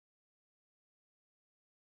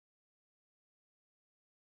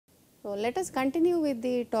So, let us continue with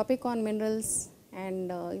the topic on minerals,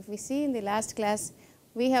 and if we see in the last class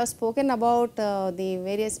we have spoken about the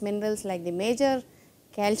various minerals like the major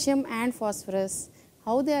calcium and phosphorus,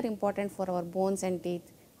 how they are important for our bones and teeth,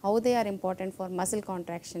 how they are important for muscle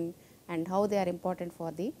contraction and how they are important for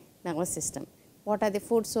the nervous system, what are the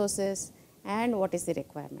food sources and what is the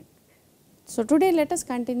requirement. So, today let us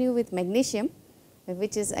continue with magnesium,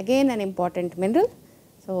 which is again an important mineral.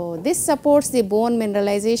 So, this supports the bone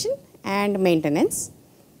mineralization and maintenance,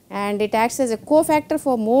 and it acts as a cofactor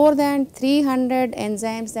for more than 300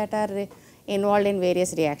 enzymes that are involved in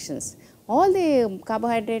various reactions. All the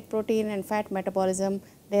carbohydrate, protein and fat metabolism,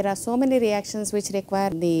 there are so many reactions which require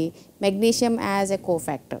the magnesium as a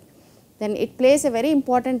cofactor. Then it plays a very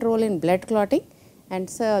important role in blood clotting, and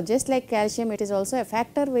so just like calcium, it is also a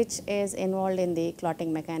factor which is involved in the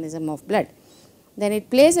clotting mechanism of blood. Then it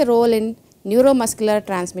plays a role in neuromuscular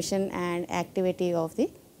transmission and activity of the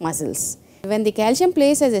muscles. When the calcium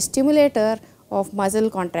plays as a stimulator of muscle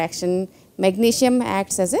contraction, magnesium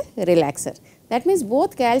acts as a relaxer. That means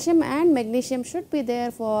both calcium and magnesium should be there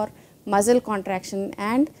for muscle contraction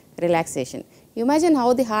and relaxation. You imagine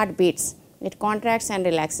how the heart beats, it contracts and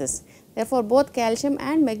relaxes. Therefore, both calcium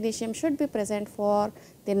and magnesium should be present for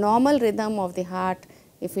the normal rhythm of the heart,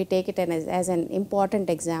 if we take it as an important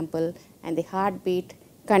example, and the heartbeat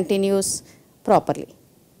continues properly.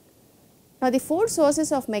 Now, the food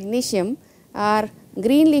sources of magnesium are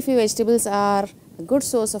green leafy vegetables are a good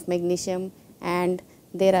source of magnesium, and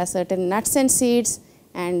there are certain nuts and seeds,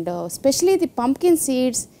 and especially the pumpkin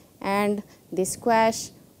seeds and the squash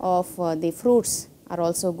of the fruits are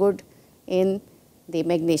also good in the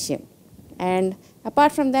magnesium. And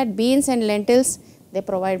apart from that, beans and lentils, they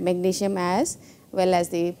provide magnesium, as well as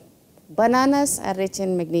the bananas are rich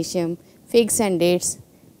in magnesium, figs and dates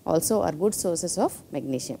also are good sources of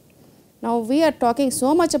magnesium. Now, we are talking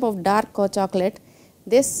so much about dark chocolate.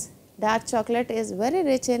 This dark chocolate is very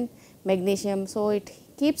rich in magnesium, so it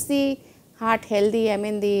keeps the heart healthy. I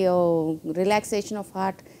mean, the relaxation of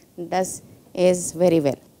heart is very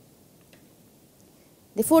well.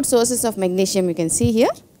 The food sources of magnesium you can see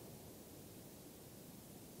here.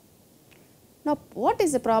 Now, what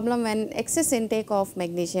is the problem when excess intake of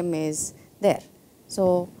magnesium is there?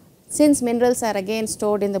 So, since minerals are again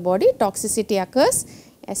stored in the body, toxicity occurs,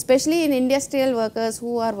 especially in industrial workers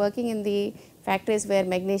who are working in the factories where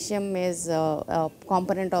magnesium is a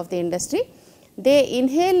component of the industry. They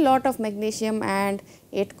inhale lot of magnesium and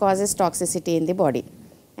it causes toxicity in the body,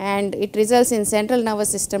 and it results in central nervous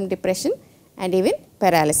system depression and even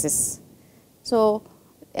paralysis. So,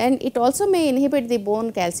 and it also may inhibit the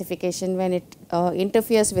bone calcification when it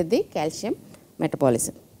interferes with the calcium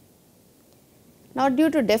metabolism. Now, due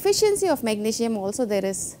to deficiency of magnesium also there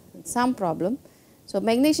is some problem. So,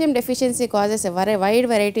 magnesium deficiency causes a wide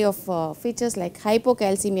variety of features like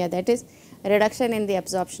hypocalcemia, that is reduction in the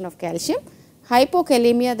absorption of calcium,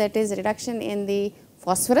 hypokalemia, that is reduction in the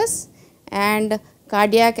phosphorus, and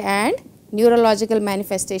cardiac and neurological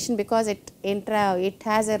manifestation, because it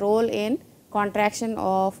has a role in contraction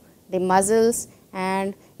of the muscles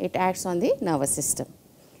and it acts on the nervous system.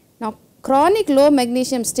 Now, chronic low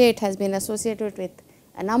magnesium state has been associated with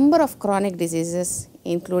a number of chronic diseases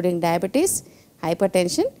including diabetes,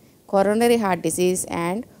 hypertension, coronary heart disease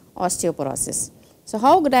and osteoporosis. So,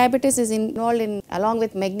 how diabetes is involved in along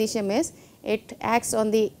with magnesium is it acts on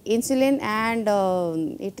the insulin, and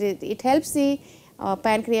it helps the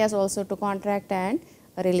pancreas also to contract and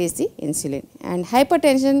release the insulin. And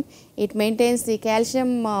hypertension, it maintains the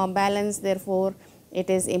calcium balance, therefore, it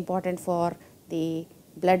is important for the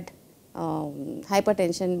blood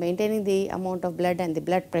hypertension, maintaining the amount of blood and the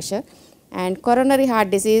blood pressure. And coronary heart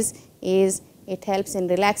disease is it helps in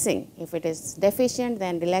relaxing. If it is deficient,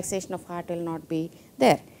 then relaxation of heart will not be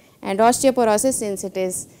there. And osteoporosis, since it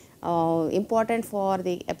is important for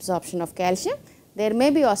the absorption of calcium, there may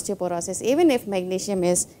be osteoporosis even if magnesium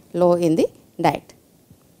is low in the diet.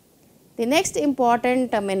 The next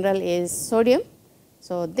important mineral is sodium.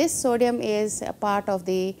 So, this sodium is a part of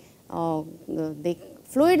the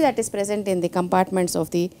fluid that is present in the compartments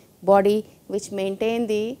of the body, which maintain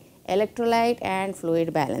the electrolyte and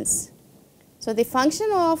fluid balance. So, the function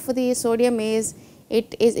of the sodium is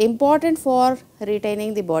it is important for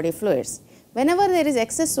retaining the body fluids. Whenever there is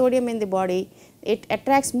excess sodium in the body, it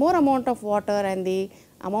attracts more amount of water, and the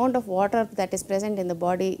amount of water that is present in the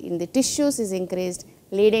body in the tissues is increased,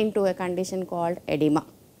 leading to a condition called edema.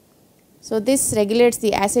 So, this regulates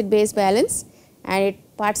the acid base balance, and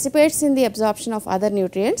it participates in the absorption of other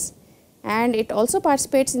nutrients, and it also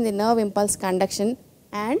participates in the nerve impulse conduction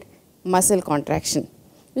and muscle contraction.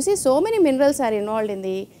 You see, so many minerals are involved in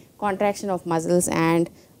the contraction of muscles and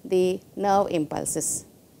the nerve impulses.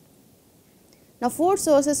 Now, food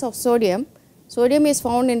sources of sodium. Sodium is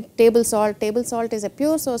found in table salt. Table salt is a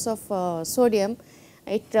pure source of sodium.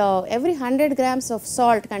 Every 100 grams of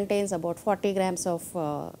salt contains about 40 grams of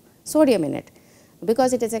sodium in it,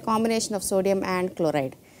 because it is a combination of sodium and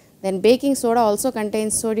chloride. Then baking soda also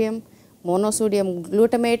contains sodium. Monosodium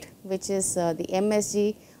glutamate, which is the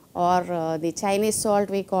MSG, or the Chinese salt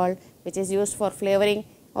we call, which is used for flavoring,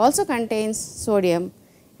 also contains sodium.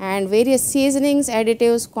 And various seasonings,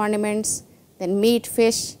 additives, condiments, then meat,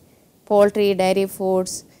 fish, poultry, dairy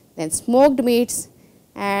foods, then smoked meats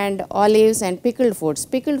and olives and pickled foods.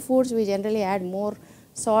 Pickled foods we generally add more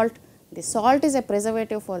salt. The salt is a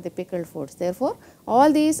preservative for the pickled foods. Therefore,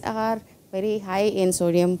 all these are very high in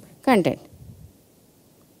sodium content.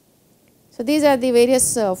 So, these are the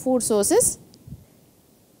various food sources.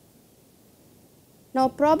 Now,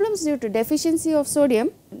 problems due to deficiency of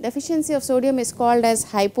sodium. Deficiency of sodium is called as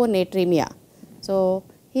hyponatremia. So,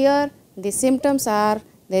 here the symptoms are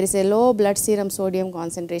there is a low blood serum sodium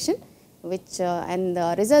concentration, which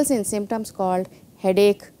results in symptoms called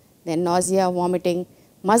headache, then nausea, vomiting,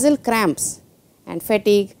 muscle cramps and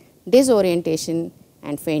fatigue, disorientation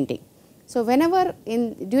and fainting. So, whenever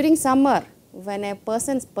during summer, when a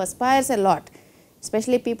person perspires a lot,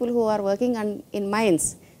 especially people who are working in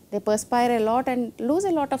mines, they perspire a lot and lose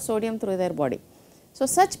a lot of sodium through their body. So,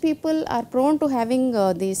 such people are prone to having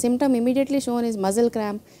the symptom immediately shown is muscle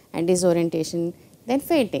cramp and disorientation, then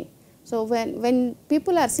fainting. So, when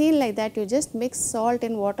people are seen like that, you just mix salt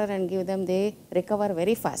in water and give them, they recover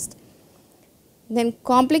very fast. Then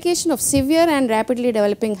complication of severe and rapidly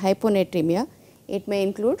developing hyponatremia, it may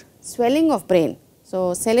include swelling of brain.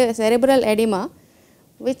 So, cerebral edema,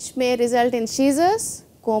 which may result in seizures,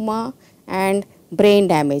 coma and brain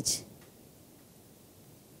damage.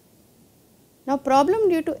 Now, problem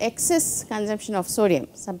due to excess consumption of sodium.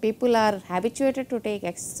 Some people are habituated to take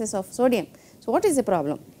excess of sodium. So, what is the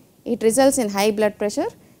problem? It results in high blood pressure,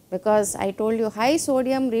 because I told you high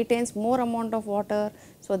sodium retains more amount of water.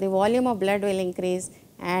 So, the volume of blood will increase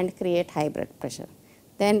and create high blood pressure.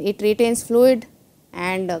 Then it retains fluid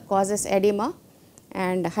and causes edema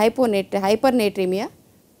and hypernatremia.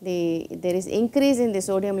 There is increase in the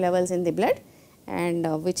sodium levels in the blood,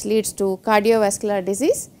 and which leads to cardiovascular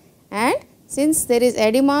disease. And since there is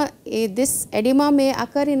edema, this edema may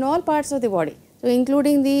occur in all parts of the body, so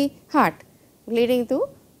including the heart, leading to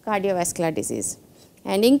cardiovascular disease.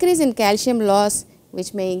 And increase in calcium loss,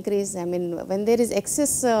 which may increase, when there is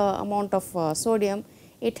excess amount of sodium,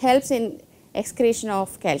 it helps in excretion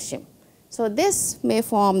of calcium. So, this may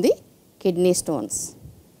form the kidney stones.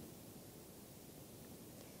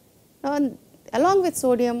 Now, along with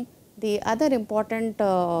sodium, the other important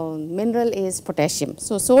mineral is potassium.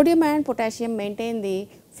 So, sodium and potassium maintain the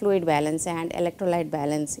fluid balance and electrolyte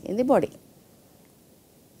balance in the body.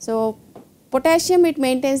 So, potassium, it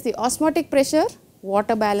maintains the osmotic pressure,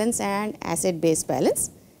 water balance and acid base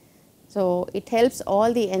balance. So, it helps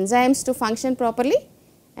all the enzymes to function properly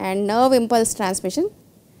and nerve impulse transmission,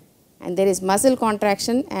 and there is muscle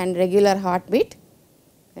contraction and regular heartbeat,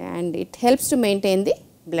 and it helps to maintain the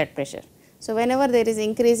blood pressure. So, whenever there is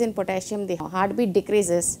increase in potassium, the heartbeat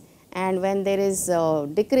decreases, and when there is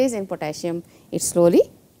decrease in potassium, it slowly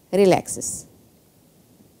relaxes.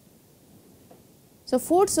 So,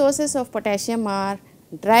 food sources of potassium are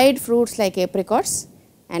dried fruits like apricots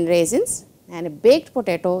and raisins, and a baked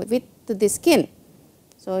potato with the skin.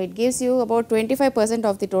 So, it gives you about 25%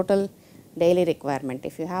 of the total daily requirement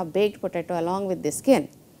if you have baked potato along with the skin.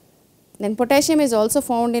 Then potassium is also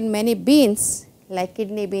found in many beans like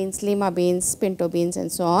kidney beans, lima beans, pinto beans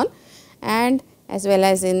and so on, and as well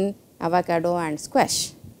as in avocado and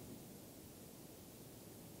squash.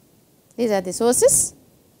 These are the sources.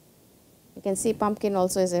 You can see pumpkin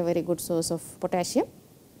also is a very good source of potassium.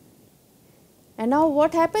 And now,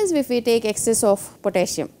 what happens if we take excess of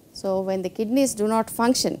potassium? So, when the kidneys do not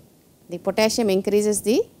function, the potassium increases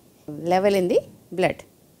the level in the blood.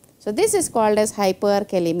 So, this is called as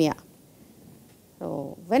hyperkalemia.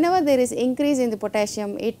 So, whenever there is increase in the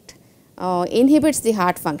potassium, it inhibits the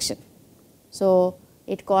heart function. So,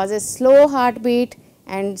 it causes slow heartbeat,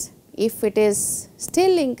 and if it is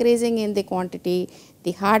still increasing in the quantity,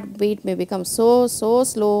 the heartbeat may become so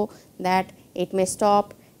slow that it may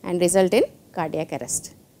stop and result in cardiac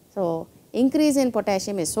arrest. So, increase in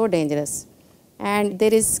potassium is so dangerous. And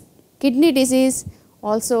there is kidney disease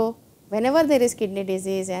also. Whenever there is kidney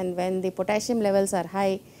disease and when the potassium levels are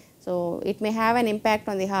high, so it may have an impact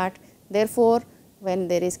on the heart. Therefore, when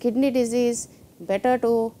there is kidney disease, better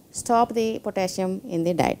to stop the potassium in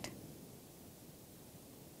the diet.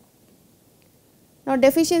 Now,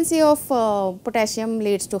 deficiency of potassium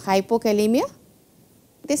leads to hypokalemia.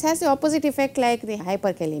 This has the opposite effect like the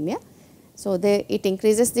hyperkalemia. So, it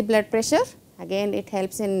increases the blood pressure, again it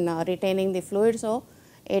helps in retaining the fluid. So,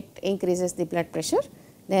 it increases the blood pressure.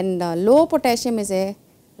 Then low potassium is a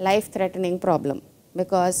life threatening problem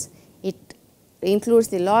because it includes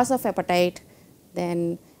the loss of appetite.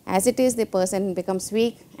 Then as it is, the person becomes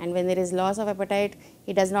weak, and when there is loss of appetite,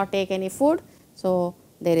 he does not take any food. So,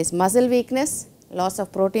 there is muscle weakness, loss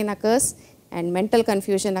of protein occurs, and mental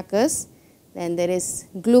confusion occurs. Then there is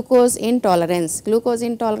glucose intolerance. Glucose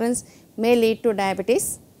intolerance may lead to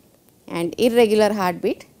diabetes and irregular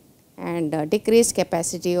heartbeat and decreased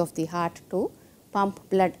capacity of the heart to pump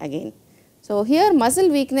blood again. So, here muscle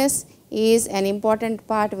weakness is an important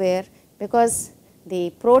part where, because the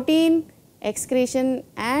protein excretion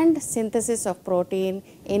and synthesis of protein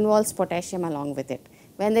involves potassium along with it.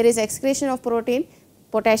 When there is excretion of protein,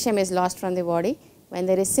 potassium is lost from the body. When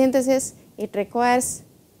there is synthesis, it requires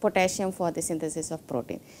potassium for the synthesis of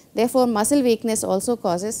protein. Therefore, muscle weakness also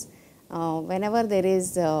causes whenever there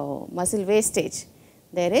is muscle wastage,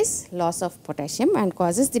 there is loss of potassium and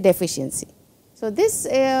causes the deficiency. So, this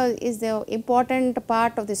is the important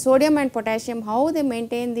part of the sodium and potassium, how they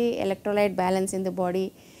maintain the electrolyte balance in the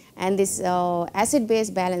body, and this acid base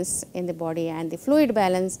balance in the body and the fluid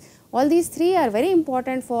balance. All these three are very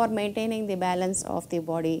important for maintaining the balance of the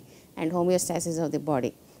body and homeostasis of the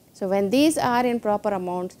body. So, when these are in proper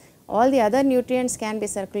amounts, all the other nutrients can be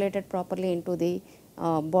circulated properly into the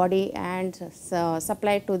body and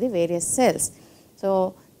supplied to the various cells.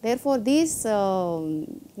 So, therefore, these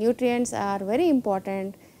nutrients are very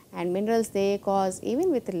important, and minerals, they cause,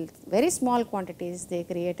 even with very small quantities, they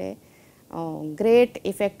create a great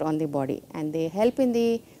effect on the body, and they help in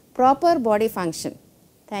the proper body function.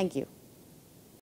 Thank you.